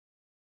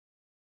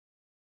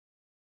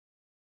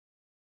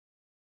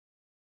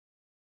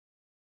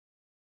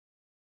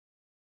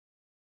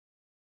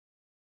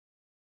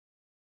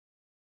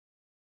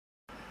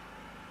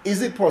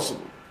Is it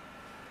possible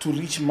to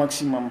reach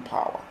maximum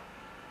power?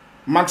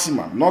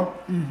 Maximum,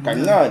 not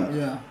kancane,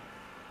 Yeah.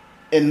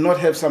 and not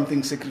have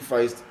something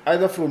sacrificed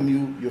either from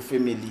you, your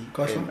family,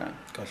 Kasho. and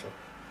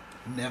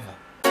Never.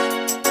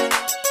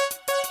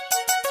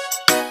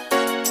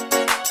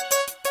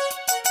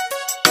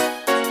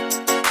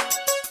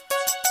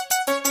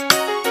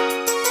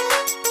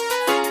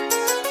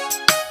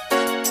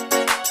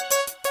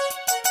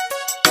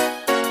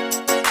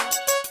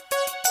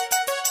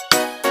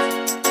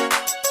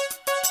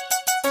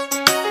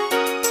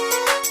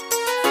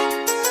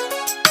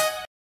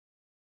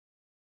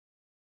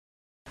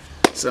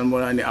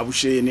 Sanibonani,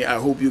 Abusheni. I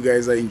hope you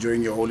guys are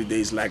enjoying your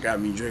holidays like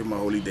I'm enjoying my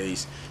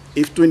holidays.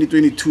 If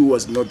 2022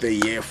 was not the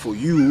year for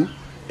you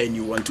and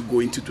you want to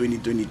go into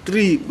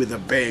 2023 with a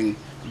bang,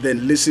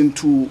 then listen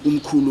to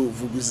Umkhulu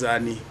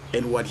Vukuzani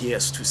and what he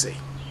has to say.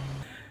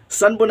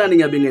 Sanibonani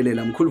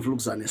ngiyabingelela mkhulu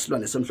Vukuzani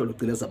silwane semhlolo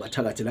ugcileza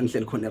abathakathi la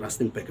ngihleli khona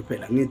eRustenburg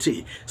phela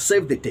ngithi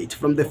save the date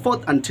from the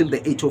 4th until the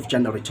 8th of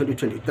January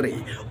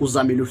 2023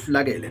 uzamile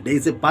uhlakele. There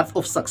is a path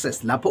of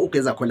success lapho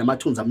ugeza khona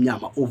amathunzi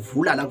amnyama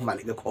uvula la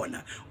kuvaleke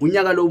khona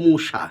unyaka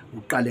lomusha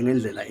uqale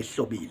ngendlela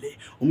ehlobile.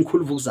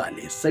 Umkhulu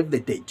Vukuzani, save the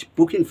date,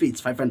 booking fee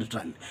is 500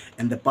 rand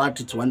and the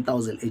part it's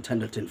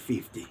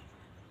 1850.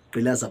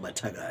 Gcileza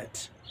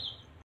abathakathi.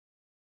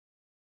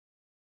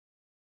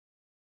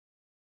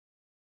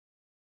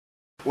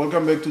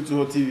 Welcome back to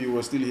Tshawe TV.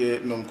 We're still here,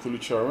 Nomkhulu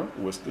Tshawe.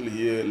 We're still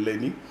here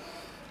learning,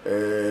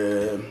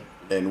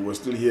 and we're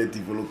still here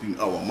developing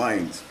our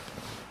minds.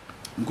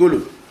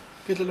 Mkhulu,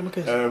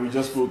 we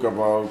just spoke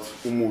about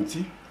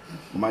Umuti.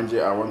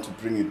 Manje, I want to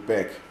bring it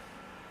back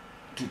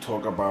to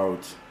talk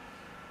about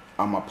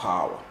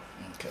Amapower.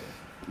 Okay.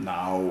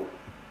 Now,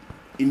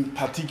 in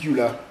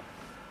particular,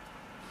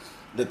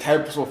 the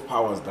types of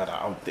powers that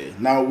are out there.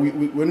 Now,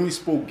 when we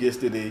spoke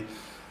yesterday,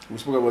 we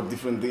spoke about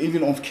different things,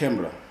 even off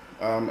camera.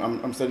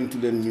 I'm starting to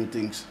learn new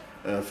things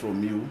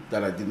from you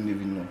that I didn't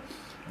even know.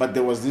 But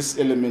there was this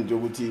element,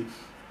 Yoguti,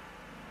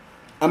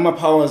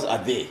 Amapowers are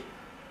there.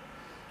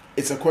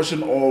 It's a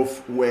question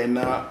of when,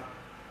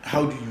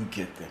 how do you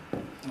get them?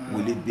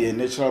 Will it be a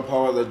natural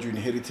power that you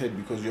inherited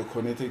because you're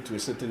connected to a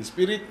certain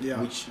spirit,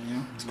 which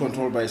is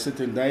controlled by a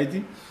certain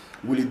deity?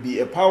 Will it be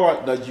a power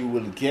that you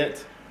will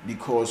get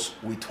because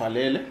we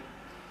twalele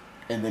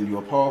and then you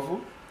are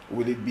powerful?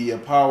 Will it be a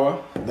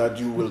power that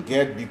you will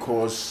get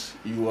because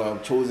you are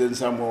chosen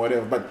somewhere,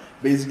 whatever? But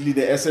basically,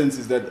 the essence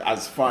is that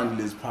as fun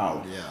is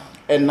power. Yeah.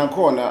 And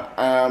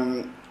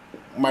Nakona,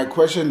 my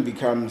question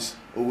becomes,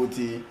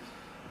 Uguti,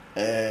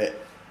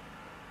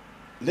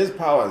 these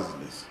powers,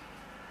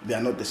 they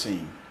are not the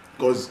same.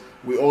 Because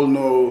we all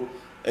know,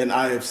 and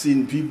I have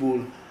seen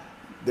people,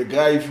 the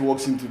guy, if he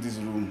walks into this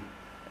room,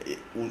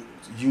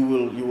 you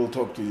will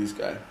talk to this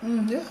guy.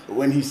 Yeah.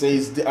 When he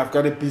says, I've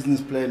got a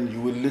business plan,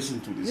 you will listen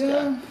to this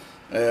guy.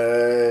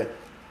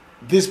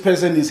 This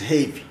person is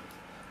heavy,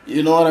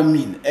 you know what I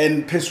mean,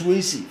 and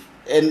persuasive,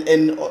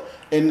 and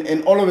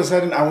all of a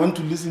sudden I want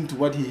to listen to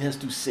what he has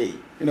to say,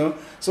 you know.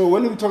 So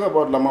when we talk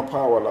about Lama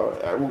Power,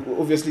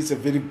 obviously it's a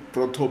very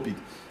broad topic,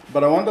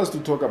 but I want us to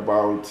talk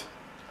about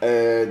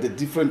the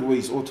different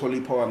ways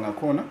Otoli Power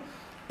Nakona.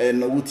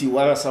 And Uti,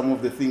 what are some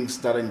of the things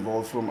that are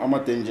involved from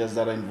dangers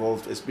that are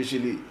involved,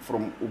 especially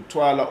from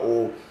Uktwala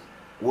or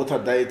water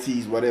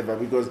deities, whatever?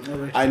 Because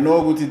I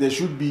know Uti, there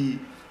should be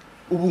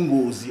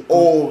ubungozi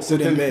or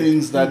certain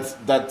things that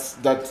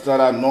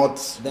are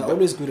not. They're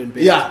always good and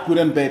bad. Yeah, good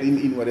and bad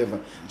in whatever.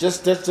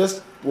 Just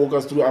walk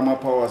us through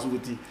Amapowers,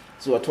 Uti.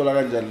 So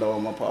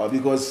Amapower,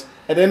 because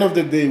at the end of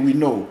the day, we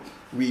know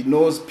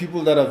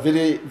people that are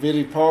very,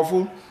 very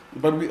powerful,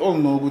 but we all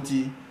know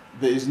Uti.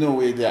 There is no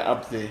way they are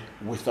up there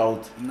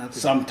without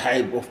some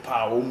type of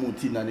power,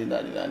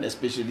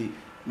 especially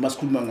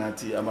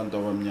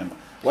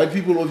white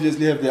people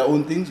obviously have their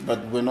own things,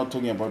 but we're not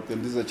talking about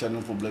them. This is a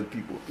channel for black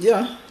people.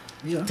 Yeah.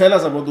 Tell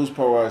us about those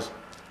powers,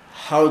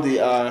 how they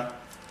are,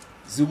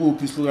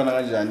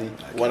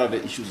 what are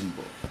the issues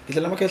involved?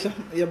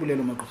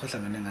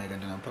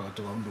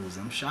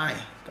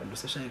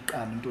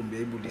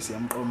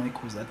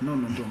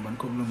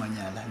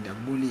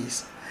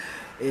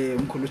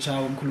 Umkhulu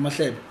Tshawe, umkhulu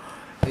Mahlebe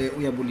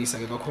uyabulisa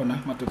ke kwakhona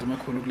madoda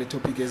amakhulu kule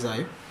topic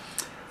ezayo.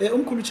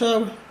 Umkhulu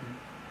Tshawe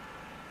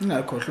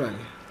ngingakhohlwa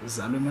ke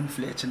uzalwe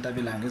eManfletch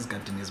entabelanga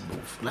ezigadini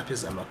ezibovu lapha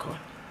ezalwa khona.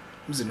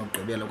 Umzini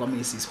ogqibela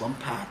kwameyisisi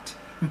kwamphathi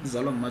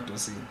uzalwa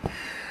ngumadosini.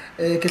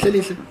 Kehle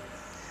lihle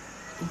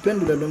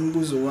uphendula lo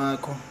mbuzo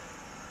wakho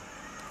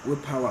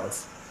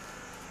we-powers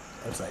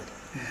outside.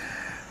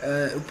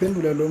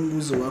 Uphendula lo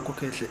mbuzo wakho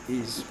kehle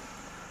is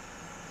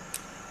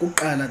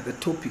the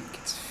topic,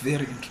 it's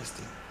very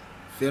interesting,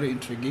 very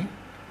intriguing,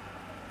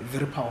 a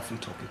very powerful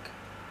topic.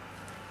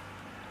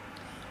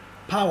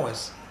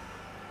 Powers,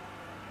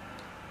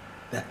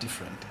 they're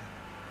different.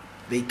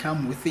 They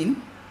come within.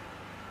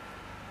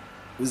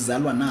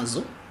 Uzalwa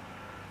nazo.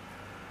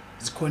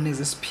 Zikhona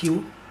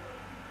ezesiphiwo.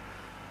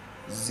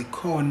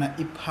 Zikhona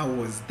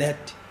powers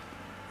that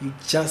you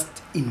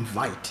just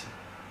invite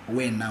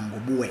wena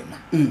ngobuwena.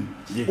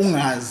 Yes.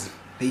 Ungazi,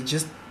 they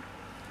just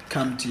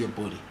come to your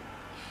body.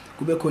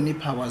 kube khona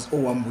i-powers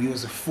owamba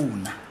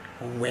uyozifuna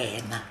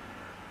wena,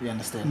 you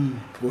understand,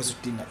 because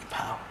udinga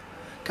i-power.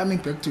 Coming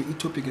back to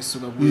i-topic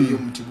esisuka kuyo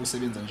yomthi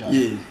kusebenza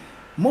njalo,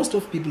 most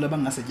of people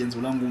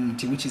abangasetshenzulwa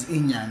ngumthi, which is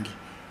inyangi,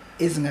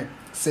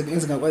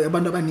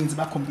 abantu abaninzi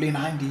ba-complain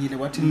handile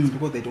what it is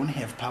because they don't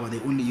have power, they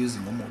only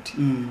using umuthi.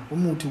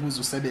 Umuthi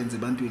ukuze usebenze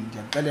ebantwini,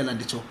 ndiyakuxelela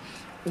nditsho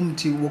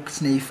umthi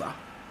wokusniffer,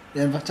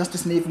 just to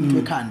sniff umuthi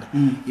wekhanda,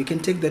 you can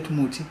take that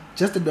muthi,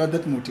 just about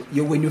that muthi,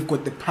 when you've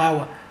got the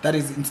power that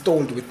is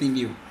installed within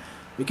you,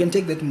 you can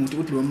take that muthi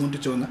uthi lo muntu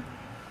jonga,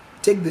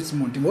 take this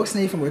muthi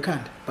ngokusniffer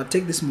ngwekhanda, but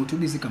take this muthi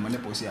ubize igama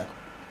leboss yakho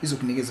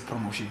izokunikeza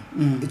promotion.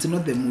 It's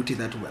not the muthi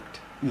that worked.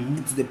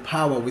 It's the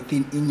power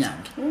within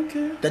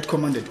inyangi that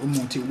commanded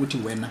umuthi ukuthi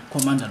wena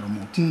commander lo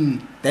muthi,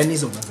 then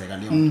izokwenzeka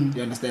leyo.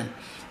 You understand?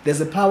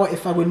 There's a power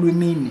efakwe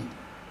lwimini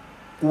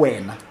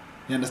wena,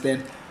 you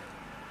understand,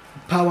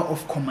 power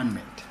of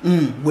commandment.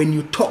 When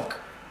you talk,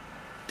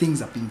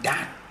 things are being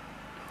done.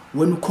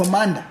 When you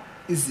command,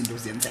 izinto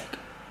ziyenzeka.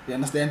 You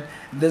understand?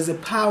 There's a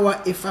power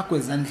efakwe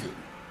ezandleni.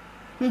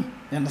 You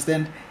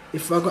understand?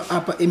 Efakwe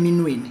apha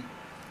eminweni.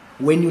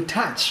 When you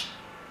touch,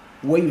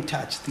 where you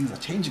touch, things are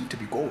changing to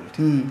be gold.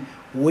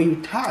 Where you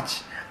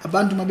touch,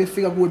 abantu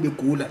mabefika kuwe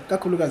begula,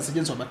 kakhulukazi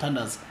sisetshenziswa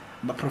abathandazi,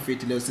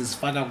 abaprofeti leyo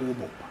sizifaka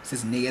kubo,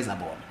 sizinikeza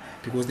bona,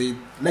 because they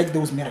like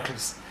those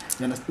miracles.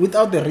 You understand?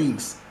 Without the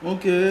rings.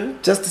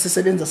 Just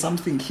sisebenza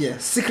something here,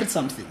 secret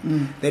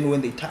something. Then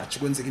when they touch,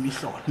 kwenzeka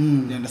imihlola.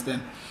 You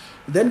understand?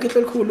 Then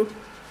kehlelikhulu,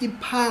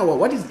 i-power,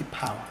 what is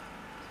i-power?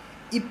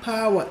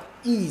 I-power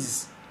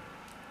is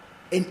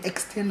an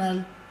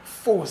external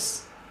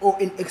force or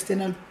an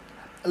external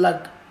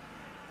like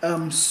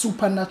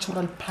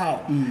supernatural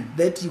power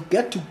that you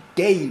get to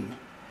gain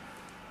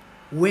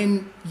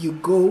when you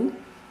go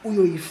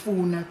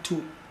uyoyifuna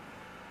to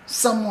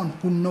someone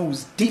who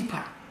knows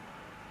deeper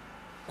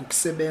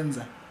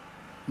ukusebenza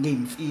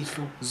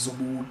ngeimfihlo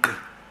zobuqi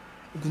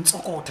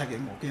ukuntsokotha ke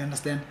ngoku. You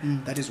understand?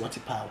 That is what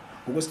ipower.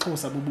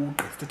 Ngokwesixhosa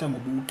bubuqi sithetha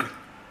ngobuqi.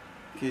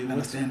 You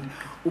understand?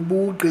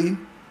 Ubuqi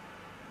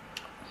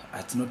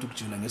it's not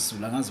ukujula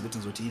ngesizulu, angazi ukuthi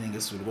ngizothi yini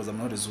ngesizulu because I'm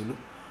not a Zulu.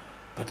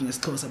 But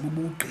ngesixhosa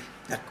bubuqi,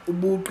 like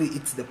ubuqi,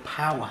 it's the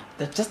power,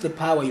 that's just the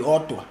power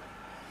yodwa.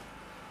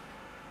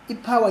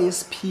 Ipower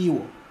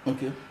yesiphiwo,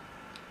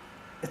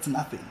 it's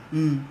nothing.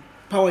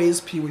 Power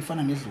yesiphiwo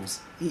ifana nedlozi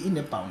in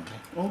a boundary.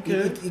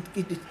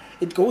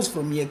 It goes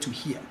from here to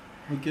here.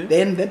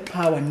 Then that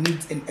power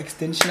needs an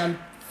extensional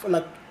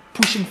like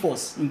pushing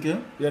force.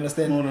 You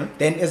understand?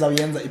 Then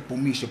ezawuyenza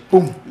ibhumishe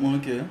boom.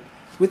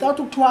 Without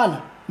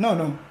ukthwala.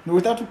 No,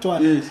 without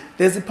ukthwala.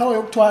 There's the power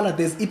yokthwala,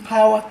 there's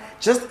power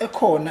just a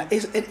corner,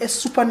 a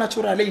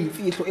supernatural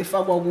imfihlo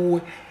efakwa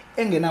kuwe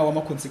engenawo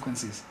ama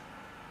consequences.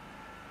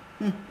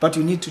 But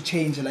you need to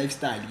change the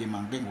lifestyle ke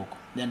manje ngoko.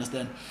 You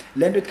understand?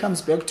 Then it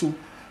comes back to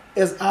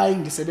as I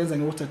ngisebenza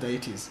nge-water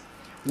deities.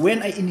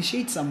 When I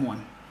initiate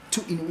someone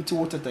to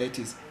water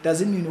deities,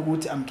 doesn't mean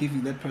ukuthi I'm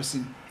giving that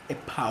person a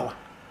power.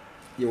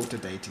 Water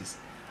deities.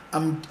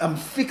 I'm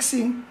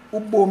fixing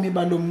ubomi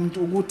balomuntu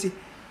ukuthi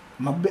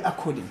makube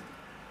according.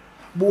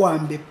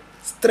 Buhambe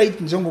straight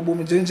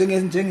njengobomi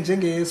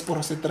njenge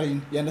sporo se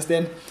train. You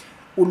understand?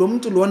 Ulo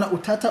muntu lona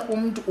uthatha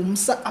umuntu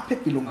umsa apha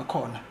ebhilonga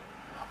khona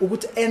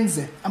ukuthi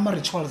enze ama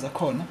rituals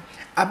akhona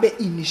abe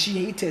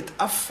initiated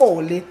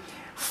afole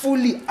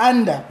fully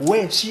under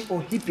where she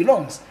or he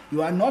belongs.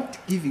 You are not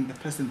giving the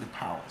person the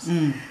powers.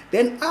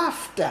 Then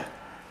after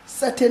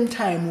certain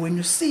time when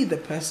you see the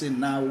person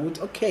now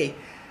with okay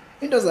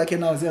into zakhe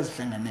now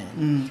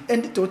ziyazihlanganela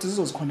and idoti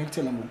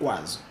zizoziconnectela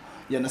ngokwazo.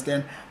 You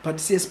understand? But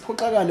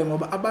siyesiphoxakala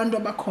ngoba abantu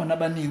abakhona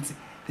abaninzi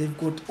they've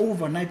got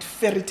overnight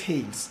fairy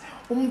tales.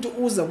 Umuntu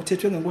uza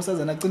kuthethwe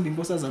ngenkosazana acimba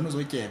inkosazana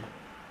uzotyeba.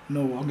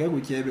 No, angeke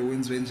utyebe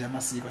wenziwe nje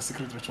amasiko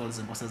secret rituals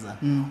enkosazana.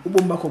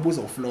 Ubomi bakho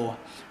buzo flow,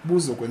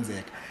 buzo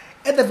kwenzeka.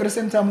 At the very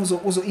same time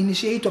uzo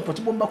initiate but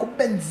ubomi bakho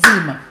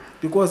benzima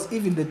because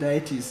even the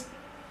deities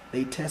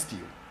they test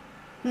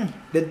you.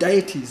 The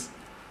deities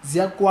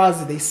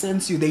ziyakwazi, they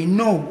sense you, they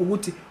know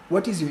ukuthi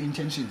what is your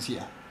intentions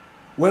here.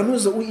 When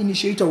uzo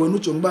initiator when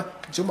ujonga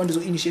njengoba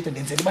ndizo initiator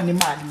ndenzela ba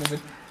nemali,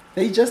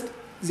 they just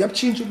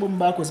ziyapchinja ubomi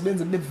bakho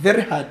sibenze be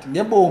very hard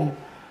ngebomo.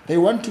 They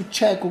want to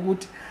check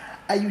ukuthi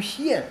are you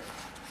here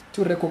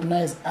to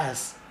recognize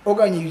us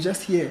okanye you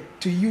just here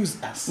to use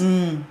us.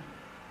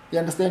 You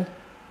understand?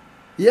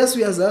 Yes,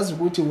 we azazi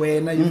ukuthi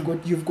wena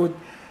you've got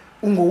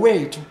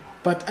ungowethu,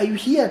 but are you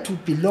here to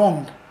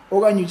belong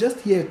okanye you just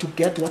here to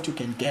get what you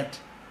can get?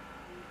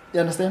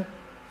 You understand?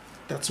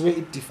 That's where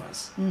it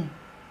differs.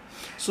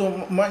 So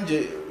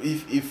manje,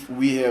 if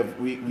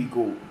we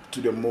go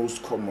to the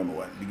most common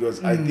one,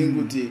 because I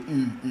think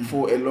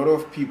for a lot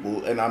of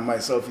people, and I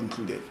myself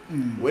included,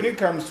 when it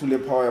comes to the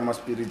power of my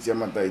spirits and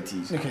my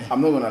deities,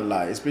 I'm not gonna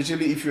lie,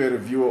 especially if you're a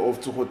viewer of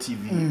Tshawe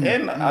TV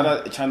and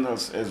other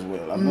channels as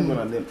well. I'm not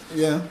gonna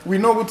name. We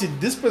know what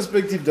this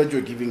perspective that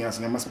you're giving us,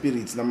 my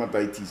spirits, my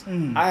deities.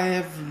 I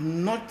have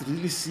not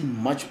really seen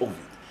much of it.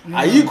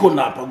 ayikho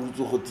napha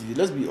ku TV.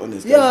 Let's be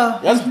honest.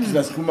 Yeah. Yazi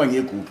business sikhuluma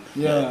ngegroup.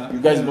 Yeah. You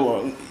guys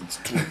know it's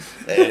true.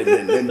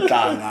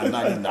 Nenhlanga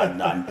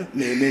nani.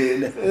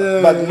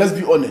 But let's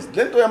be honest.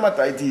 Lento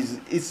yamaDaiti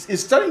is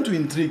starting to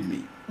intrigue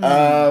me.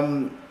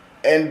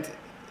 And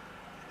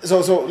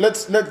so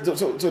that's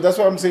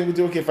why I'm saying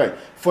okay, fine.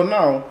 For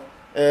now,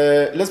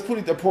 let's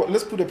put a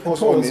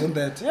pause on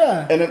that.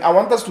 Yeah. And then I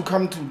want us to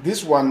come to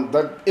this one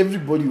that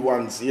everybody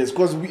wants. Yes,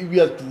 because we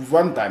are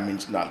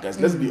one-dimensional, guys.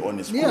 Let's be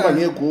honest. Yeah.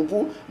 You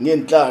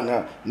guys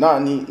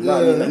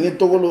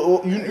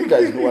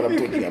know what I'm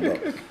talking about.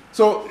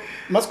 So,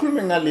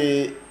 masculine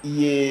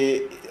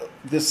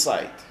this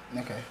side.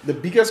 Okay. The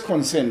biggest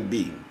concern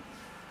being,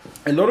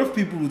 a lot of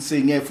people would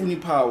say, "Ngefuni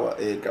power,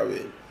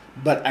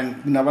 but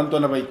I'm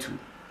too.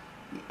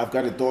 I've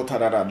got a daughter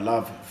that I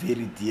love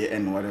very dear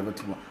and whatever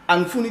tomorrow.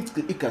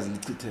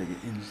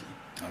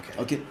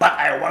 Okay. But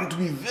I want to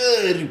be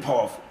very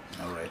powerful.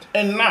 All right.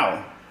 And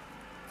now,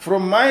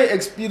 from my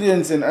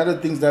experience and other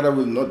things that I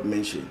will not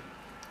mention,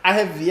 I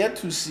have yet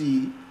to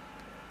see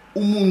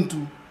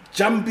umuntu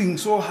jumping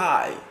so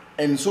high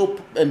and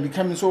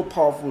becoming so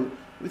powerful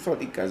without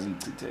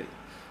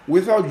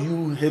without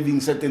you having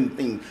certain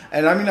things.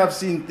 And I mean, I've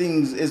seen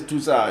things as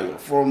to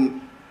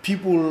from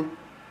people.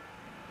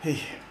 Hey.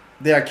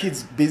 There are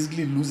kids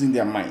basically losing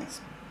their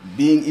minds,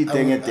 being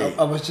eaten at day.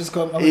 I was just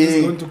going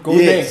to go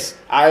there.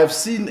 I have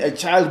seen a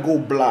child go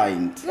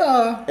blind.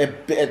 Yeah.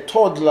 A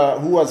toddler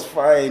who was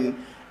fine,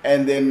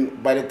 and then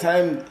by the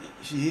time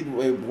she hit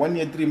 1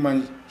 year 3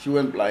 months, she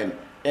went blind.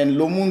 And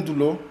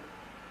Lomundulo,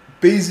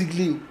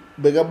 basically,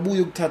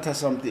 begabuyu tata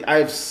something. I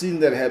have seen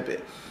that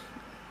happen.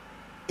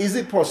 Is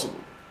it possible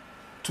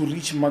to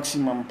reach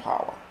maximum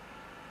power?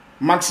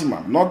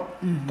 Maximum,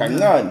 not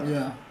kancane.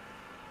 Yeah.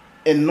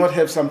 And not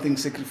have something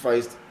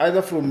sacrificed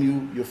either from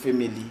you, your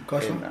family,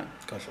 Kasho.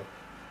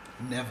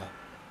 and Never.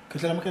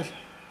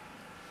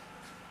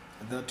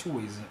 There are two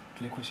ways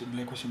to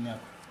question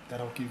that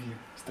I'll give you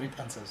straight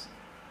answers.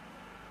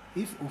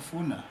 If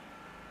ufuna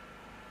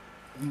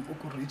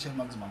reach a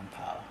maximum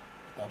power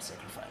without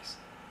sacrifice,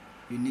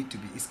 you need to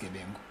be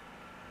iskebengu,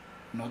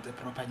 not a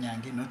proper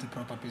nyangi, not a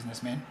proper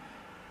businessman,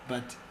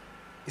 but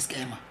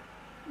iskema.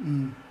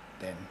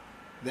 Then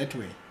that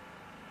way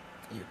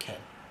you can.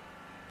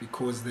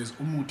 Because there's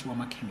umuthi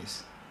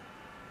wamakhemisi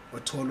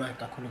otholwa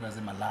kakhulukazi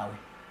eMalawi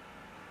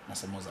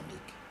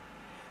naseMozambique.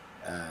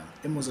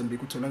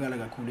 eMozambique utholakala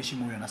kakhulu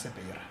eShimoyo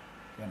naseBeira.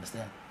 You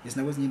understand?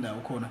 Yesinakwezinye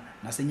indawo khona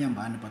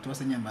naseNyambane, but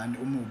waseNyambane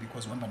umubi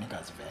because uhamba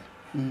negazi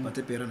vele. But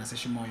eBeira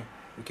naseShimoyo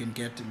you can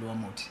get lowa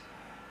muthi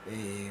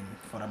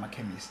for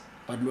amakhemisi.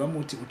 But lowa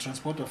muthi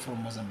utransportwa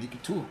from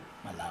Mozambique to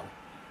Malawi.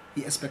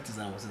 I-aspect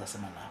zawo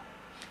zaseMalawi.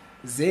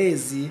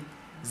 Zezi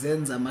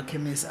zenza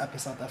amakhemisi apha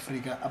eSouth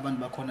Africa,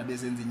 abantu bakhona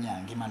bezenza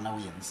inyangi,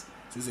 Malawians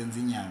sizenza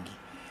inyangi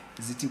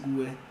zithi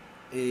kuwe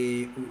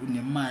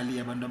unemali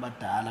yabantu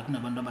abadala,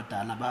 kunabantu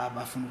abadala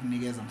bafuna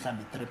ukunikeza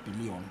mhlambi 3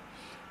 billion.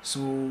 So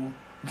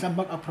mhlambi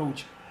bak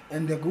approach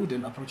and they're good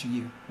in approaching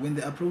you. When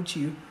they approach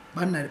you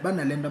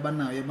banalento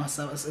abanayo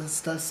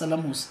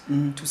salamus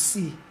to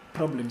see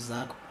problems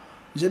zakho.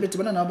 Nje bethi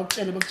bana nawo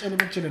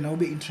bakutshele nawo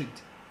be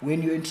intrigued.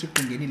 When you're intrigued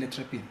ungenile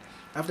trapini.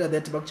 After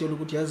that bakutshela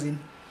ukuthi yazini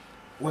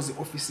was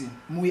the office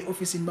muye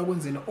office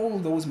bakwenzela all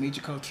those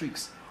magical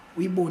tricks.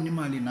 Uyibona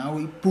imali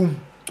nawe boom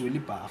gcwele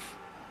ibhafu.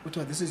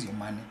 Uthiwa this is your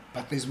money,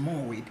 but there's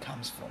more where it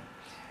comes from.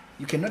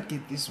 You cannot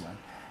get this one.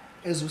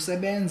 As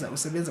usebenza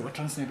kwa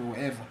Transnet or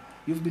wherever,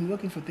 you've been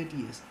working for 30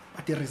 years,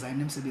 but you resign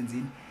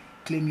emsebenzini,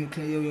 claim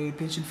your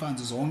pension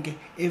funds zonke,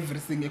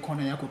 everything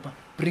ekhona yakho pa,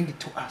 bring it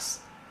to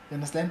us. You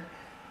understand?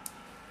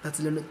 That's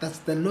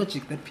the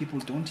logic that people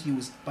don't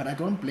use, but I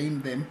don't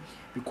blame them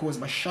because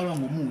bashawa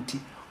ngomuthi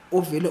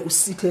ovele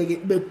usitheke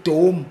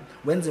bedome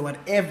wenze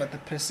whatever the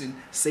person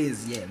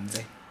says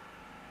yenze.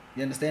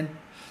 You understand?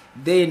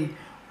 Then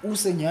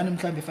usenyana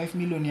mhlambe 5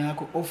 million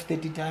yakho of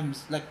 30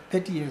 times, like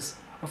 30 years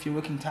of your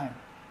working time.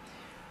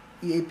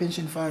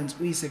 Pension funds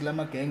uyise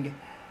kulama genge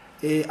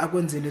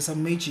akwenzele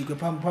some magic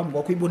phambi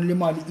kwakho ibonile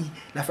imali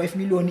la 5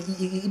 million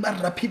iba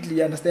rapidly.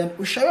 You understand?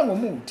 Ushawa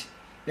ngomuthi.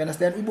 You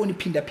understand? Uyibona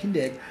iphinda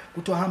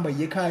kuthi uhamba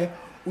yekhaya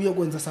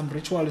uyokwenza some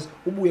rituals,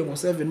 ubuye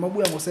ngo7,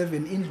 mabuya ngo7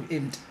 indlu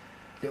empty.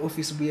 The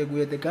office buye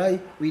kuye, the guy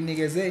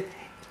uyinikeze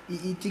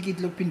i-ticket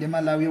lokuphinda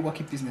eMalawi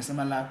yokwakha business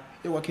eMalawi,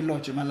 yokwakha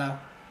lodge eMalawi.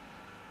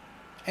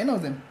 I know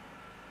them.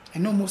 I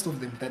know most of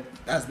them that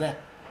does that.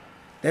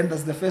 Then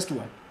that's the first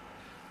one.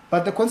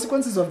 But the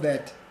consequences of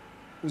that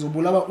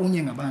uzobulawa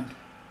unye ngabantu.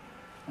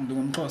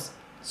 Ngomxhosa.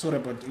 Sorry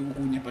about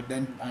ukunye, but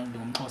then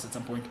ngomxhosa at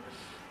some point.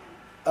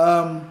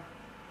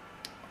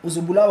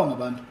 Uzobulawa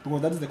ngabantu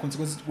because that is the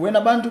consequences. When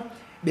abantu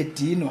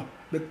bedinwa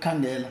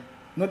bekukhandela,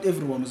 not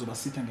everyone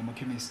uzobasitha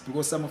ngemakhemisi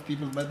because some of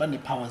people bane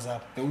powers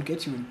up. They will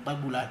get you in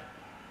bakubulala.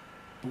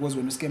 Because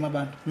when you scam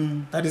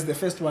abantu, that is the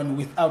first one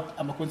without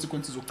ama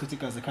consequences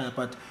okuchithika zekhaya,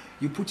 but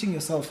you putting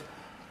yourself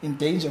in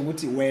danger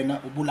ukuthi wena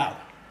ubulawa.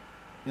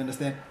 You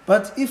understand?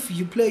 But if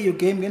you play your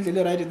game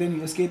ngendlela right, then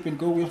you escape and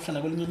go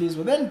uyohlala kwelinye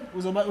ilizwe, then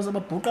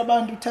uzobabhuqa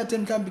abantu uthathe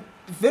mhlambi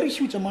very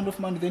huge amount of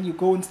money, then you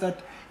go and start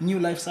new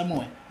life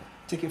somewhere.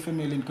 Take your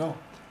family and go.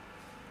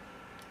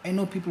 I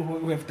know people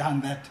who have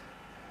done that.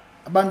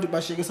 Abantu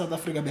basheke South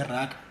Africa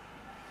beraka.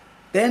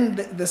 Then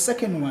the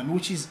second one,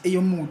 which is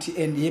Eyomuti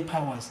and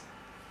Amapowers,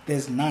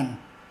 there's none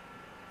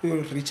who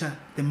will reach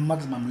the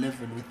maximum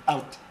level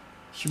without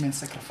human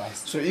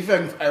sacrifice. So if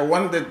I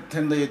want the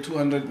tender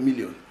 200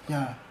 million,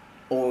 Yeah.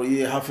 or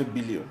 $500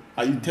 million,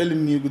 are you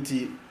telling me,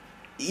 Guti,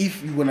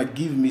 if you're gonna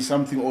give me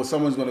something or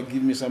someone's gonna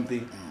give me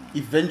something,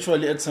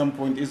 eventually at some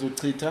point is a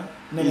traitor,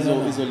 is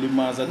a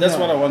limaza? That's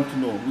what I want to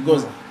know,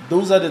 because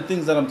those are the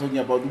things that I'm talking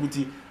about.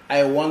 Guti,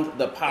 I want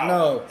the power.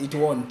 No, it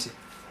won't.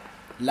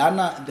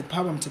 Lana, the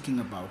power I'm talking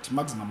about,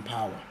 maximum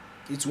power,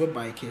 it's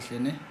whereby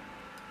Kehlene,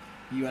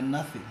 you are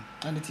nothing.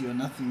 And you are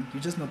nothing,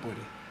 you're just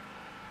nobody.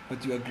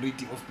 But you are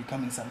greedy of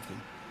becoming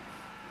something.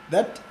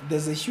 That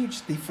there's a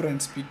huge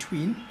difference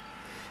between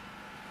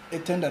a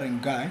tendering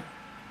guy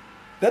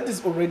that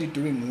is already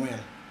doing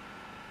well.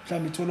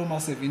 Toloma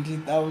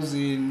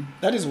 70,000,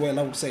 that is well,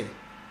 I would say.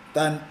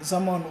 Than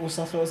someone who's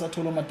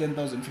Toloma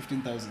 10,000,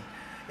 15,000.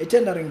 A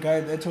tendering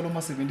guy that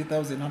Toloma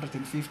 70,000,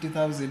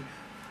 150,000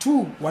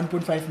 to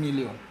 1.5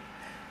 million.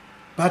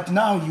 But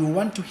now you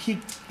want to hit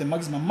the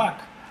maximum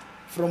mark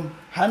from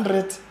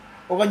 100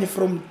 or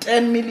from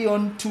 10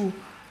 million to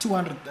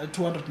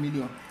 200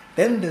 million.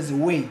 Then there's a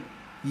way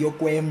you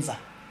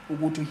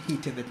go to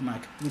hit that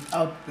mark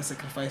without the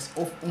sacrifice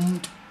of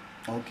umuntu.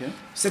 Okay.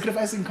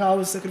 Sacrificing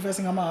cows,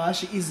 sacrificing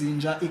amahashi,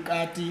 izinja,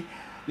 ikati.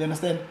 You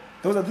understand?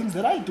 Those are things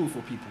that I do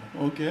for people.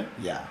 Okay.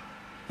 Yeah.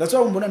 That's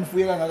why umbona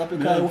nifuyeka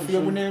ngakapeka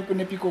ufika kune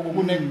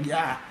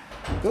yeah.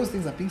 Those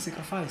things are being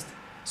sacrificed.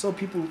 So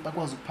people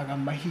bakwazi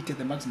ukuphakama hit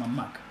the maximum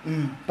mark.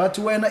 But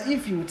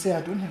if you would say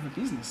I don't have a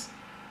business,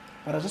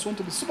 but I just want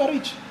to be super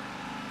rich,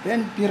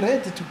 then be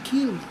ready to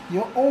kill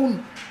your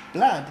own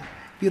blood.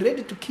 Be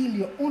ready to kill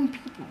your own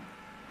people.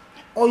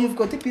 Or you've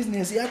got a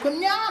business,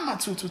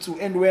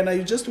 and when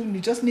you just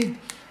need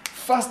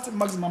fast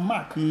maximum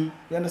mark. You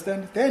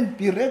understand? Then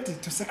be ready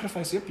to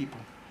sacrifice your people.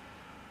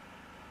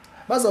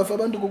 Yes,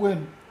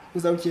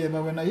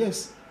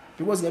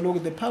 because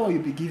the power you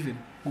be given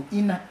will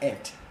inner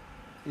act.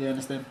 You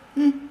understand?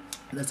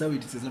 That's how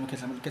it is.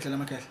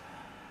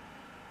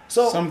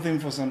 So something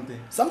for something.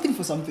 Something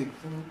for something.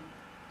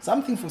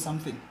 Something for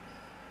something.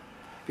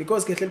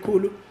 Because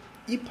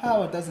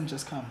power doesn't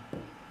just come.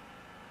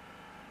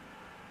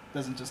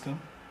 Doesn't just come.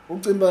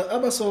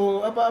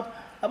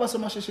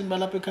 Abasomashishini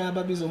balapha ekhaya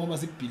babizwa ngoba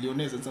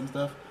zibillionaires and some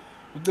stuff.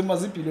 Ucimba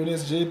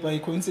zibillionaires nje by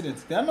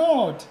coincidence. They are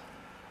not.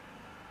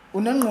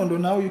 Unengqondo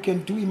now you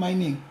can do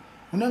mining.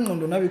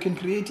 Unengqondo now you can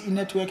create a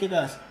network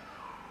kahle.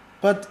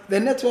 But the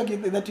network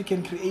that you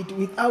can create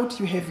without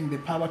you having the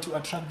power to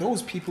attract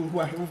those people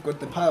who've got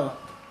the power,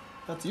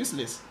 that's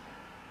useless.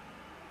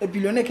 A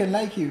billionaire can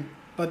like you,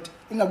 but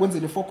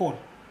ingakwenzele for call.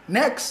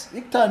 Next,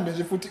 ikuthande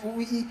nje futhi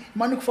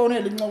manje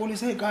kufonela inqabuli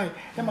say,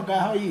 hey my guy,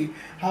 how are you?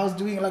 How's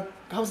doing? Like,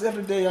 how's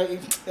every day?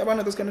 One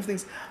of those kind of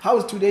things.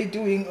 How's today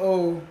doing?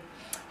 Oh,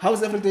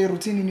 how's every day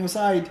routine in your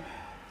side?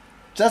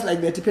 Just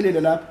like that,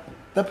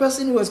 the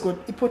person who has got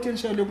a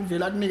potential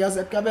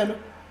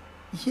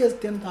he has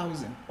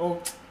 10,000 or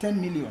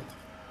 10 million.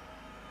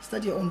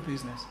 Start your own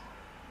business,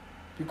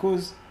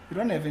 because you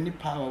don't have any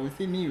power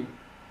within you,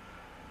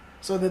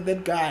 so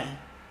that guy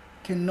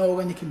can know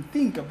when he can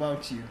think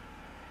about you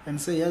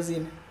and say,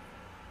 Yazin,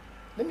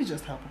 let me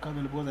just help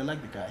Ukabelo because I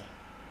like the guy.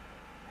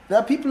 There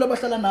are people who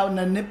are now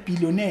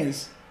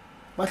billionaires,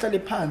 bahlale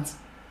phansi,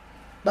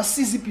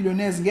 basizi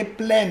billionaires get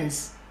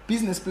plans,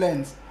 business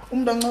plans.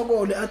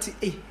 Umuntu athi,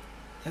 hey,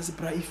 yazi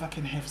bra, if I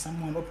can have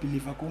someone who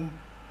believe akum,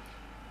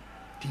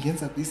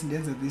 this,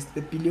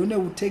 the billionaire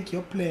will take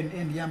your plan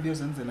and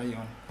yambiyozenzela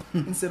yona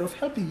instead of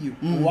helping you.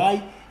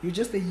 Why? You're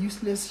just a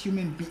useless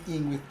human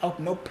being without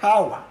no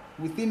power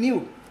within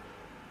you.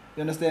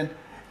 You understand?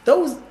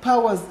 Those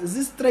powers,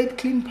 these straight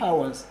clean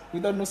powers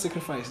without no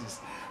sacrifices.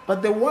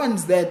 But the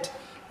ones that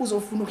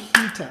uzofuna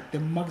hit the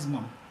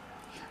maximum,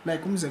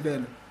 like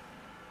umzekelo,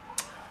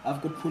 I've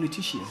got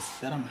politicians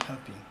that I'm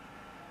helping.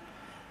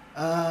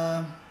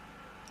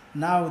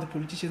 Now the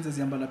politicians as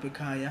Yambala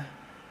Pekaya,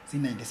 it's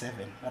in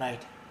 97,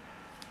 right?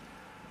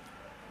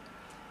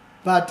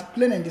 But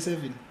play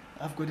 97,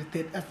 I've got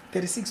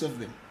 36 of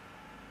them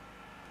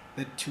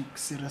that took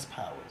serious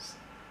powers.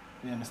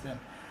 You understand?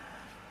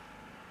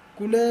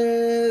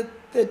 Kule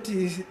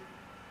 30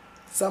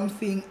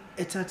 something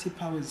 30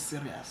 powers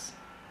serious.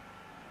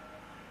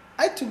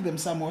 I took them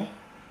somewhere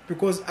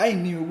because I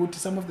knew what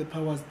some of the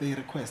powers they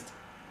request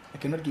I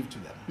cannot give to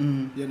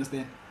them. You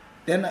understand?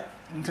 Then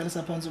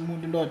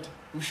Lord,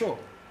 you sure?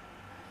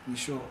 You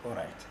sure? All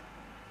right.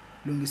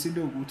 No, that's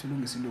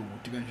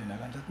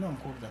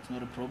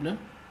not a problem.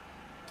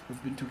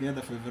 We've been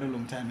together for a very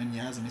long time and he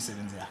has me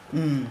 7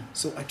 years.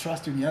 So I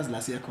trust you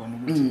last year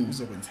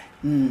because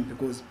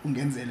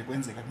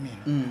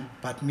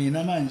but me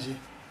manje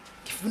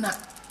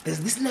there's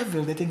this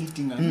level that I'm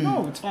hitting.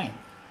 No, it's fine.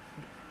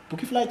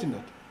 Book a flight in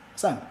that.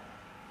 Son.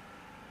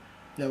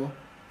 Yeah.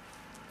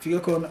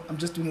 I'm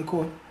just doing a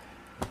call.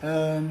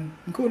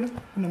 Nkulu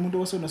kunomuntu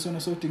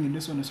wasona so thing in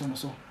this one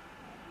so.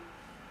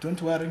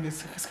 Don't worry,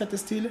 ngesikhathi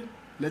esithile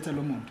letha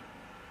lo muntu.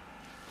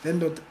 Then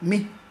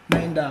me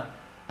Nainda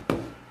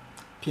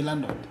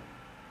Pilandot.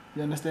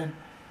 You understand?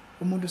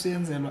 Umuntu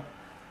seyenzelwa.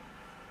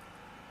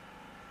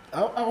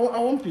 I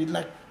won't be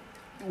like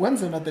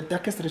one's not the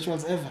darkest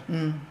rituals ever.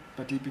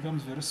 But he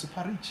becomes very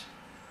super rich.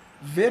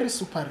 Very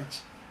super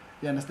rich.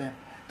 You understand?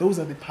 Those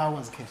are the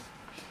powers, Kev.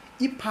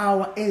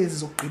 Power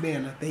is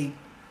they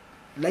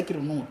like it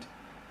or not.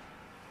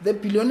 The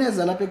billionaires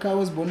are like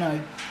was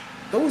bonai.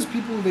 Those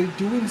people they're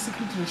doing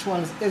secret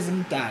rituals as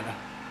mdaga.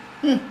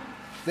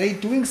 They're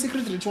doing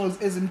secret rituals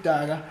as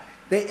mdaga.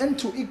 They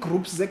enter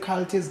groups they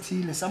cult as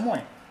tile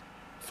somewhere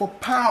for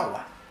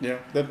power. Yeah,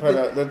 that part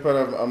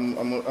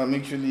I'm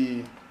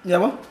actually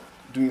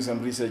doing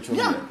some research on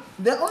that.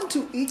 They're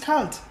onto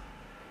cult.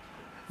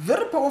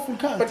 Very powerful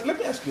cult. But let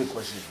me ask you a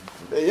question.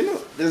 You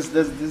know, there's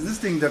this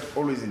thing that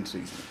always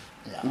intrigues me.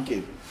 Yeah.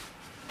 Okay.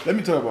 Let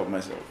me talk about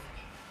myself.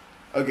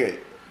 Okay.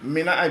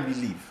 Mina, I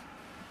believe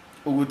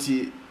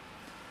Uguti,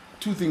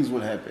 two things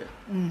will happen.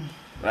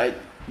 Right?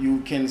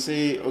 You can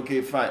say,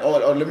 okay, fine.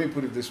 Or let me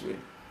put it this way.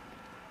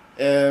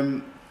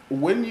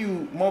 When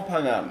you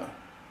Mopagama,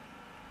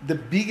 the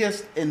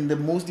biggest and the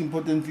most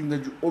important thing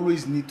that you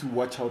always need to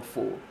watch out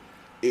for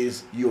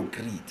is your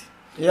greed.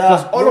 Yeah.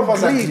 Because all of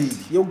us are greedy.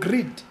 Your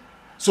greed.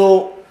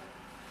 So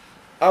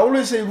I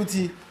always say,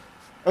 Uguti,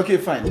 okay,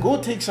 fine, go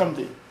take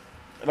something,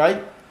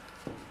 right?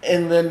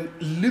 And then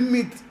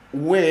limit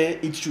where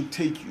it should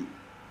take you.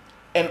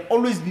 And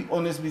always be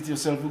honest with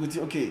yourself, Uguti,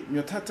 okay,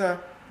 Nyotata,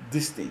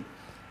 this thing,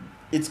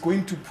 it's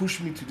going to push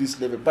me to this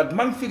level. But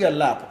man figure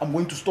lap, I'm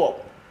going to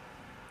stop.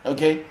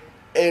 Okay?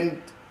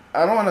 And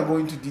I don't want to go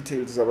into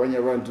details of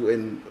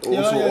and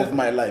also of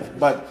my life.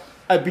 But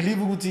I believe,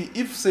 Uguti,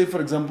 if say for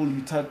example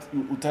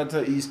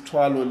Utata is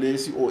Twalo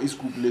Lesi or is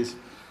Coop Lesi,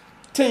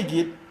 take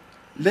it,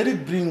 let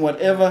it bring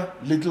whatever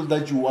little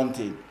that you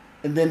wanted,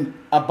 and then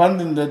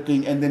abandon that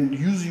thing, and then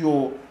use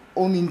your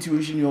own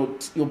intuition,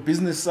 your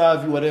business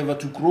savvy, whatever,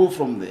 to grow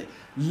from there.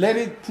 Let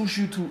it push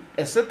you to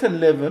a certain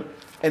level,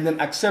 and then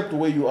accept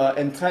where you are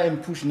and try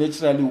and push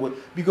naturally.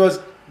 Because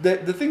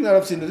the thing that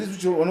I've seen, this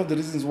is one of the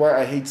reasons why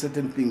I hate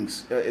certain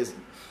things, is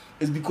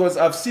because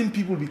I've seen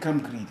people become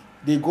greedy.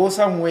 They go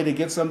somewhere, they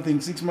get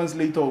something 6 months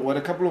later, or a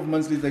couple of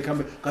months later, they come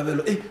back,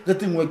 hey, that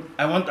thing worked,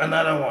 I want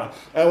another one.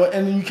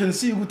 And you can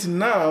see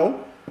now,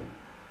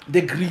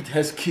 the greed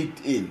has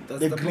kicked in. That's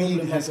the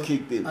greed has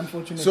kicked in.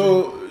 Unfortunately.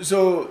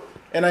 So,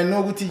 and I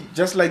know Guti,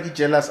 just like it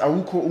jealous,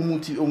 awuko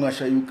umuti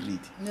ongashayu greed.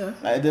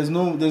 Yeah. There's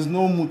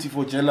no muti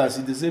for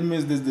jealousy. The same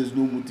as there's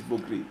no muti for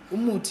greed.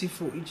 Umuti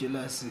for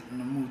jealousy,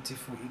 no muti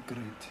for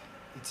greed.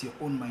 It's your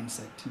own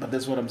mindset. But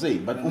that's what I'm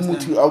saying. But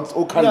umuti out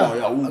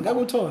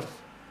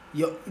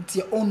it's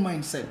your own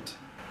mindset.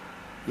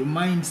 Your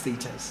mind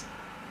status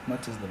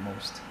matters the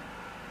most.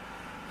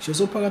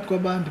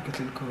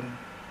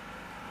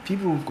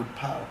 People with good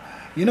power.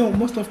 You know,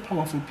 most of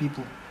powerful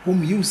people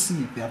whom you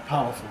see, they are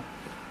powerful.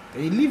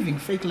 They're living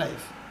fake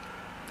life.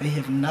 They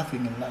have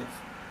nothing in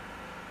life.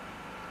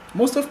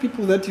 Most of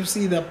people that you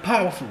see, they're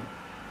powerful.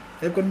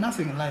 They've got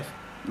nothing in life.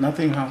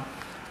 Nothing how?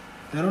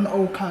 They don't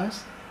own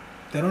cars.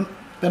 They don't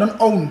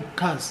own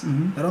cars.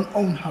 They don't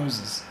own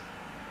houses.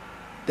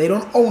 They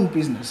don't own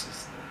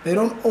businesses. They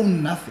don't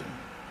own nothing.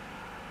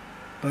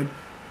 But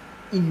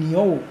in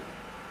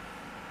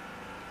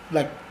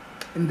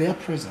their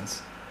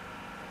presence,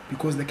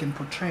 because they can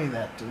portray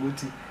that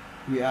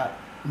we are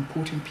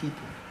important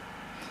people.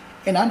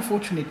 And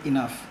unfortunate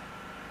enough,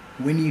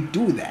 when you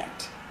do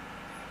that,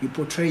 you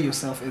portray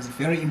yourself as a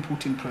very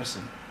important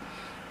person.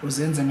 You're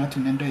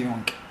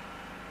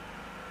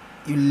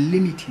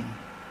limiting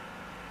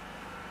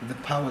the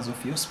powers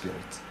of your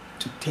spirit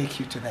to take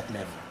you to that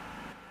level.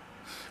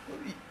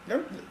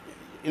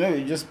 You know,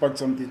 you just sparked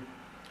something,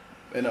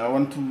 and I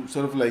want to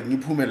sort of like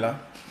nipumela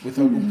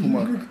without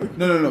upuma.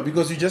 No,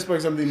 because you just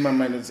sparked something in my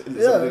mind. It's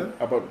something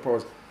about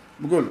powers.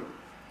 Mugol,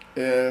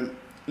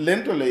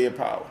 lento lay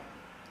power,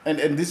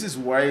 and this is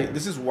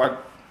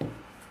what.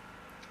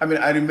 I mean,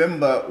 I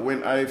remember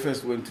when I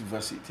first went to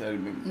varsity. I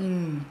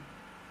remember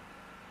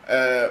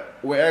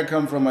where I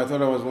come from. I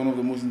thought I was one of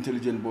the most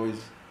intelligent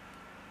boys.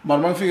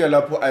 Marman figure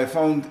lapo, I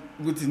found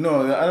there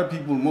are other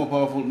people more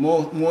powerful,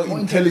 more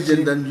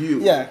intelligent than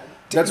you. Yeah,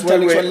 that's why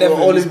we're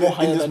all in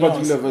this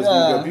particular verse.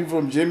 Yeah.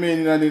 People from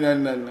Germany.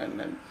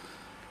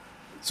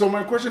 So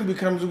my question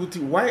becomes,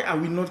 why are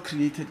we not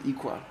created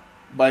equal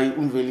by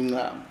unveiling,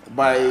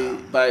 by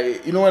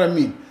you know what I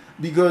mean?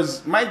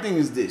 Because my thing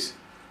is this,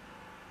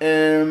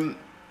 and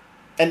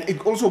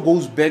it also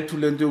goes back to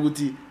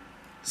Lentoguti,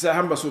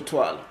 Sahamba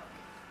Sotwal.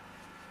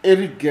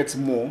 Eric gets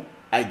more,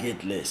 I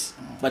get less.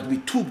 But we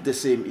took the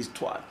same is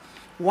twat.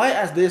 Why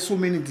are there so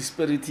many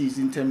disparities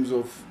in terms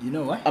of,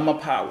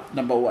 Amapowers,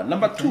 number one?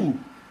 Number two,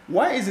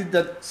 why is it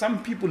that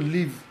some people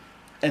live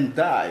and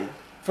die?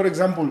 For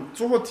example,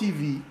 Tshawe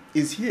TV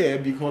is here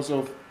because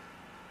of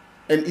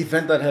an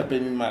event that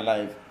happened in my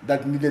life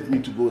that needed me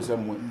to go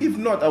somewhere. If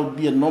not, I would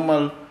be a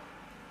normal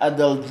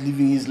adult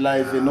living his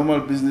life, a normal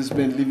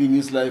businessman living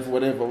his life,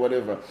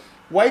 whatever.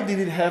 Why did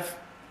it have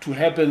to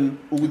happen,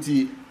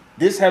 Uguti?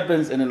 This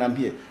happens and then I'm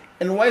here.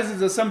 And why is it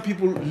that some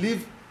people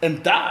live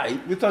and die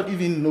without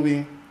even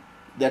knowing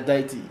their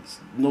deities,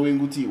 knowing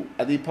Guti,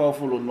 are they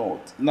powerful or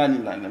not? Nani.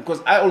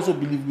 Because I also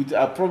believe Guti,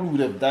 I probably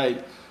would have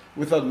died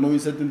without knowing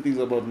certain things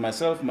about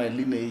myself, my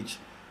lineage,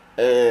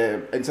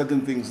 and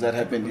certain things that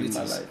happened in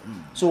my life.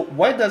 So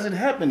why does it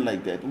happen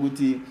like that?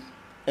 Guti,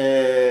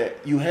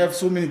 you have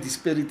so many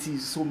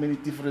disparities, so many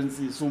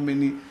differences, so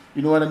many,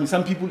 you know what I mean?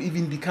 Some people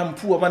even become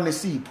poor.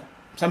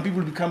 Some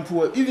people become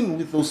poor even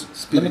with those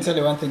spirits. Let me tell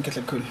you one thing,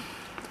 Ketleb.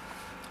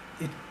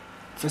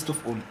 First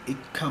of all, it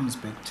comes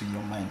back to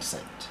your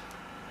mindset.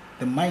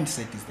 The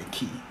mindset is the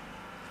key.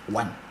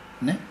 One,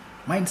 ne?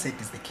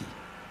 Mindset is the key.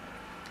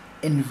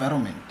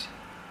 Environment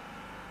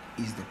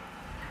is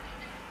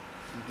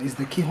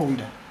the key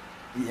holder.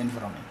 The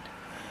environment.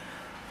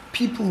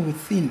 People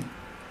within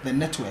the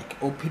network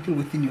or people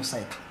within your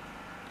cycle,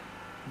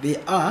 they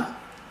are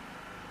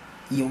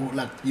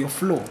your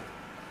flow.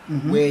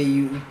 Where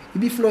you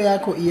be flow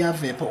yako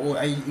iyavepha or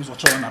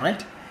izotshona,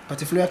 right?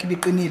 But if flow yako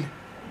ibiqinile,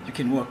 you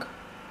can work.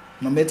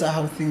 No matter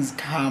how things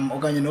come,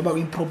 or you know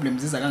about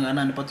problems,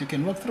 but you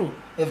can work through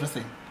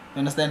everything. You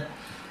understand?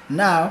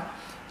 Now,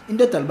 in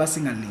the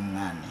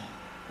Talbasingalingani,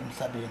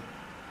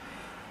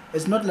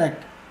 it's not like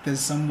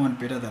there's someone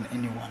better than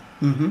anyone.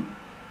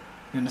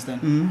 You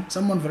understand?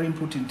 Someone very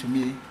important to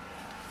me,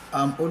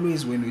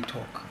 always when we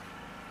talk,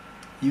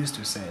 used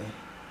to say,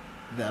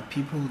 there are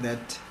people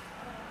that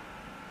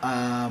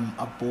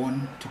are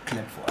born to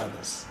clap for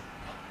others.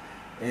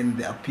 And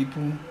there are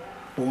people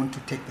born to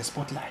take the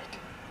spotlight.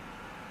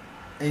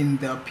 And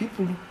there are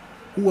people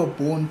who are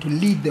born to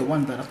lead the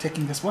ones that are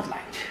taking the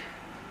spotlight.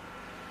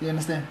 You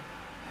understand?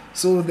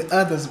 So the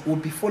others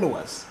would be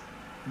followers.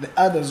 The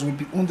others would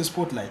be on the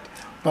spotlight.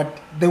 But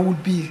there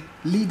would be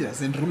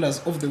leaders and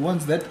rulers of the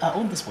ones that are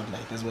on the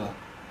spotlight as well.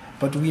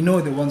 But we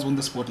know the ones on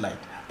the spotlight.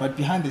 But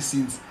behind the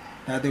scenes,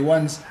 the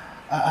ones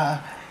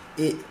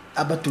with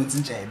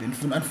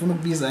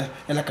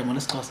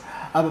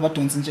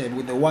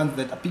the ones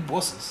that are big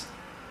bosses.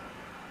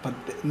 But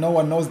no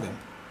one knows them.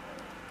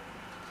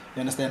 You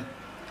understand?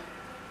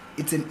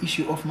 It's an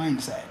issue of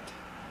mindset.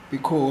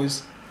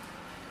 Because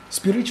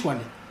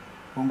spiritually,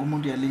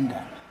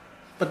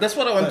 but that's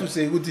what I want to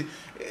say. Why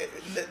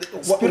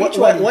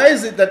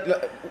is it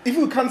that if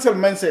we cancel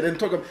mindset and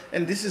talk about,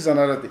 and this is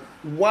another thing,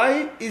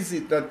 why is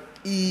it that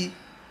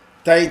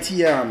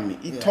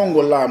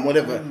Tongolam,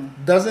 whatever,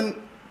 doesn't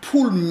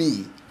pull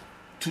me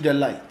to the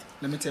light?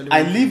 Let me tell you.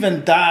 I live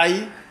and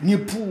die,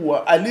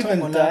 Nipua. I live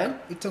and die.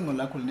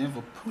 Itongolak will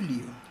never pull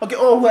you. Okay,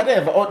 or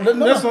whatever. Or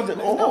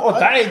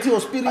deity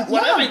or spirit,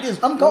 whatever it is.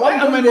 Why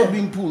am I not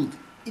being pulled?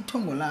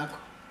 Itongolak,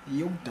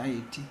 your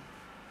deity,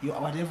 your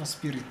whatever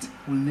spirit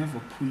will never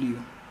pull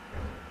you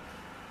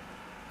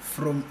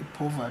from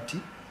poverty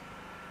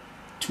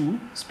to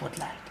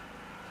spotlight.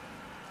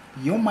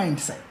 Your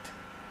mindset,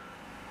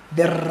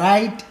 the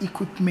right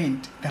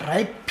equipment, the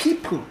right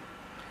people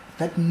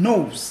that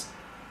knows,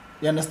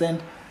 you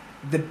understand,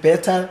 the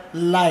better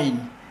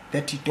line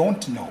that you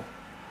don't know,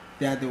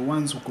 they are the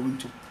ones who are going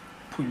to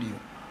pull you.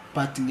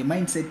 But in the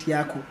mindset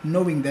yako,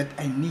 knowing that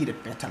I need a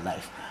better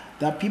life,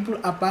 there are people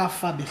above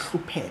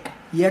behlupeka,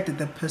 yet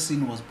the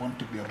person was born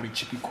to be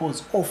rich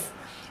because of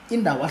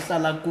in the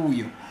wahlala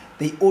kuyo,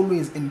 they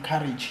always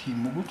encourage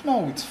him.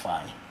 No, it's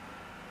fine.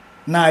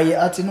 Now you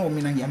ati no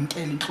mina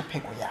ngiyamkela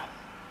inhlupheko yami.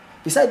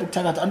 Besides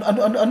ukuthakatha,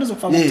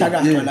 andizokufaka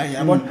ukuthakatha la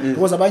yabona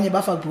because abanye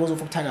bafaka because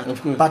of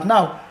ukuthakatha. But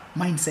now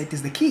mindset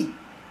is the key.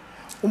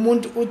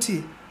 Umuntu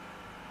uthi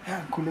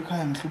ya khulu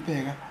ekhaya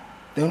ngihlupheka,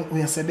 then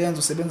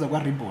usebenza kwa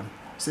Ribbon,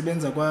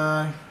 usebenza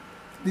kwa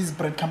these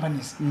bread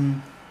companies.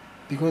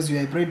 Because you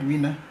are a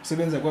breadwinner,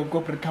 usebenza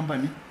kwa bread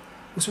company,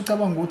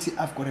 usucabanga ukuthi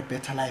I've got a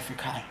better life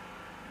ekhaya.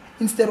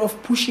 Instead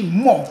of pushing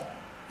more,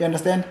 you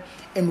understand,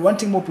 and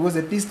wanting more, because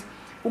at least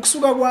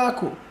ukusuka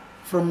kwakho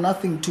from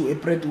nothing to a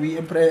bread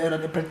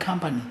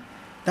company,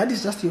 that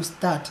is just your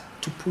start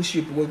to push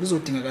you, because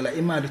kuzodingakala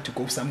imali to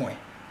go somewhere.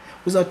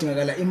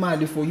 Kuzodingakala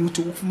imali for you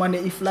to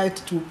ufumane a flight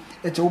to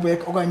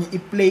Joburg okanye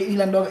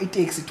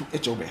i-taxi to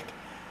Joburg.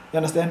 You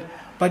understand?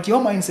 But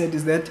your mindset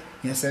is that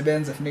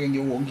ngiyasebenza funeke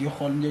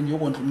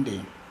ngiyokondla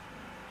umndeni.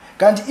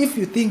 Kanti if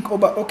you think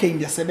about okay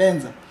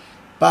ngiyasebenza,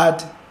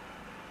 but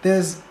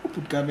there's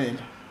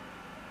uPutkabela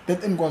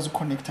that engikwazi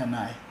ukconnecta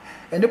naye,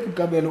 and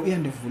uPutkabela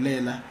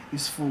uyandivulela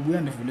isifuba,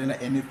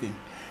 uyandivulela anything.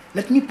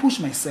 Let me push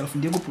myself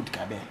ndiye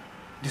kuPutkabela.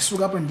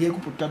 Ndisuka apha ndiye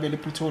kuPutkabela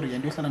ePretoria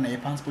ndiyohlala naye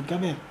phansi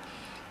uPutkabela.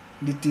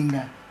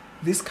 Ndidinga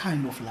this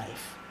kind of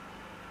life.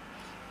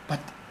 But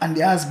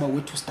andiyazi ba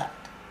where to start.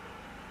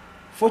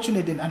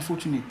 Fortunate and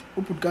unfortunate,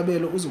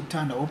 uPutkabelo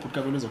uzokuthanda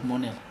uPutkabelo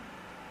uzokumonela.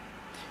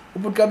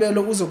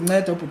 uPutkabelo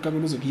uzokunceda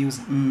uPutkabelo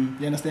uzokuuser.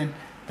 You understand?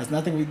 There's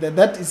nothing with that.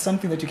 That is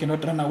something that you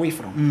cannot run away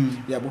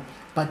from. Yeah,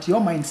 but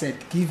your mindset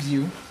gives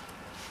you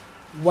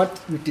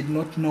what you did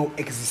not know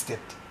existed.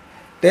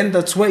 Then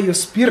that's where your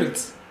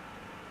spirits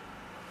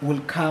will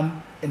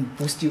come and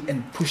boost you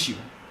and push you.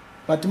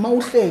 But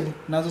mawuhleli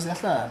nazo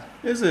ziyahlala.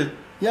 Is it?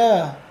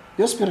 Yeah,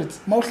 your spirits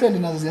mawuhleli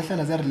nazo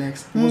ziyahlala ziya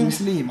relax because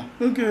uslima.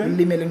 Okay.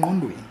 Ulimele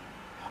engqondweni.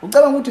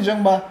 Ucabanga ukuthi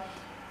njengoba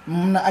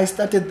I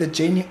started the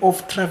journey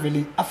of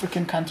traveling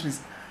African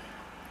countries.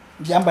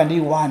 Ngihamba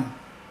ndi1.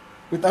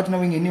 without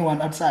knowing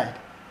anyone outside.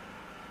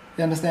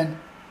 You understand?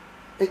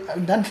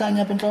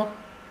 Ndanhlanya apha enhloko.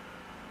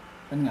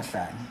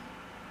 Andingahlanya.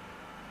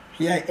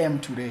 Here I am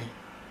today.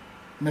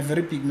 I'm a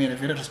very big man, a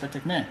very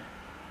respected man.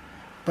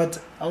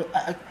 But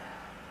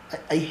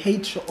I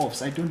hate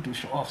show-offs. I don't do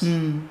show-offs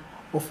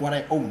of what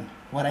I own,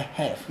 what I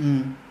have.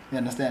 You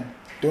understand?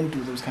 Don't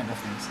do those kind of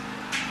things.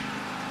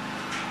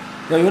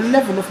 Your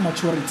level of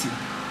maturity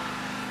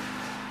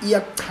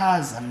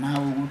iyachaza now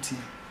ukuthi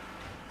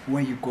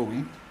where you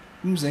going.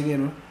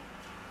 Umzekelo,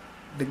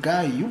 the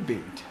guy you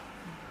built,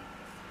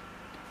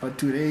 but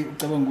today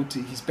ucabanga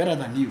ukuthi he's better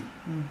than you.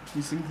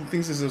 He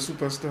thinks he's a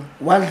superstar.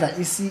 Wadla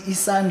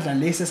isandla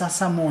lesi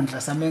sasamondla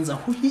samenza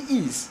who he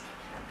is.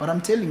 But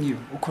I'm telling you,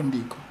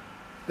 Ukondiko,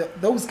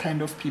 those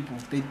kind of people,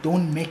 they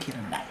don't make it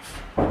in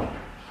life.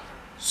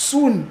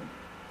 Soon,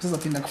 and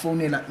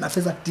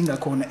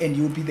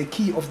you'll be the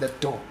key of that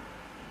door.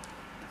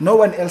 No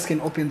one else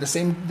can open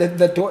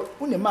the door.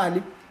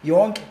 Unemali,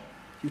 yonke.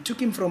 You took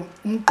him from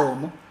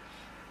Umkomo,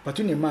 but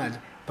unemali,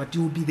 but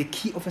you will be the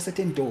key of a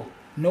certain door.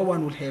 No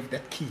one will have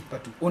that key,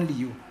 but only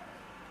you.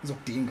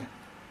 Zokudinga.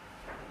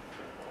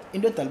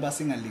 Into talba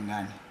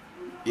singalingani.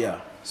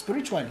 Yeah.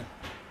 Spiritually,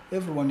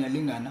 everyone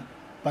yalingana,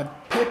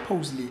 but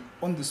purposely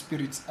on the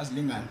spirits as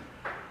lingana.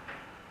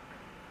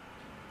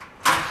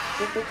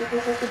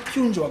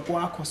 Ukunjwa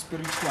kwakho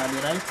spiritually,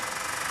 right?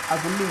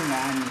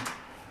 Akulingani.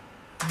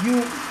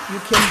 You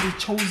can be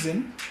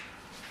chosen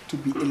to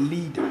be a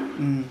leader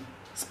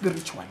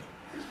spiritually.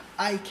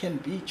 I can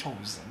be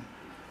chosen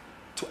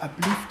to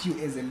uplift you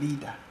as a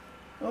leader.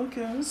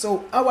 Okay.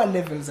 So our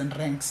levels and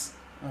ranks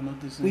are not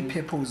the same. We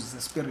purpose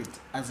the spirit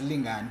as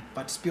lingani,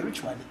 but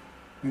spiritually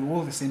we're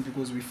all the same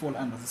because we fall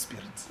under the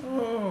spirit.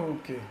 Oh,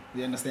 okay.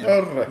 You understand?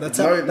 All right. That's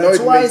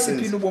why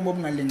siphila ubomi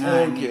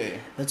obungalingani. Okay.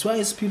 That's why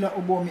siphila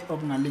ubomi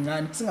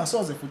obungalingani.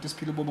 Singasoze futhi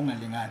siphila ubomi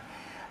obungalingani.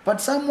 But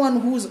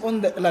someone who's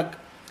on the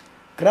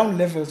ground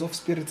levels of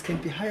spirits can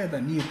be higher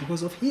than you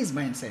because of his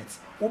mindsets.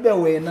 Ube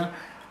wena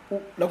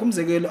like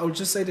umzekelo, I'll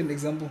just cite an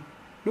example.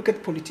 Look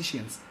at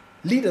politicians.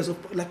 Leaders of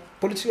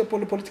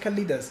political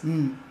leaders.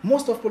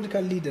 Most of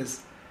political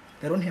leaders,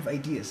 they don't have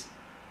ideas.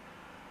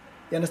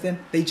 You understand?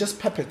 They just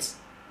puppets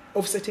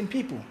of certain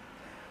people.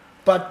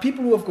 But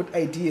people who have got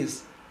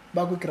ideas,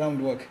 back with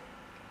groundwork,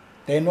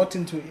 they're not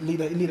into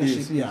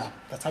leadership. Yes.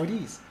 That's how it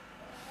is.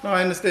 No,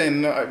 I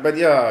understand. No, but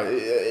yeah,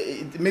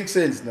 it makes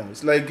sense now.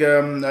 It's like I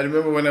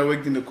remember when I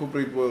worked in the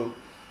corporate world,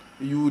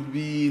 you would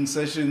be in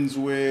sessions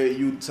where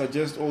you'd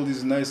suggest all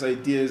these nice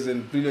ideas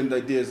and brilliant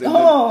ideas,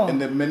 and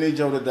the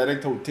manager or the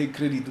director would take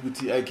credit.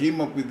 I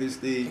came up with this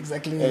thing.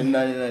 Exactly. And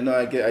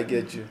I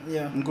get you.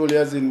 Yeah.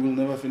 Nkoliazin will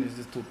never finish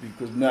this topic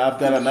because now I've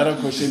got another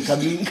question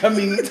coming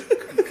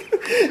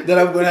that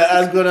I'm gonna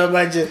ask. Gonna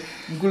imagine.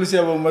 Yeah, cool.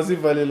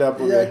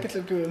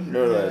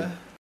 all right. Yeah.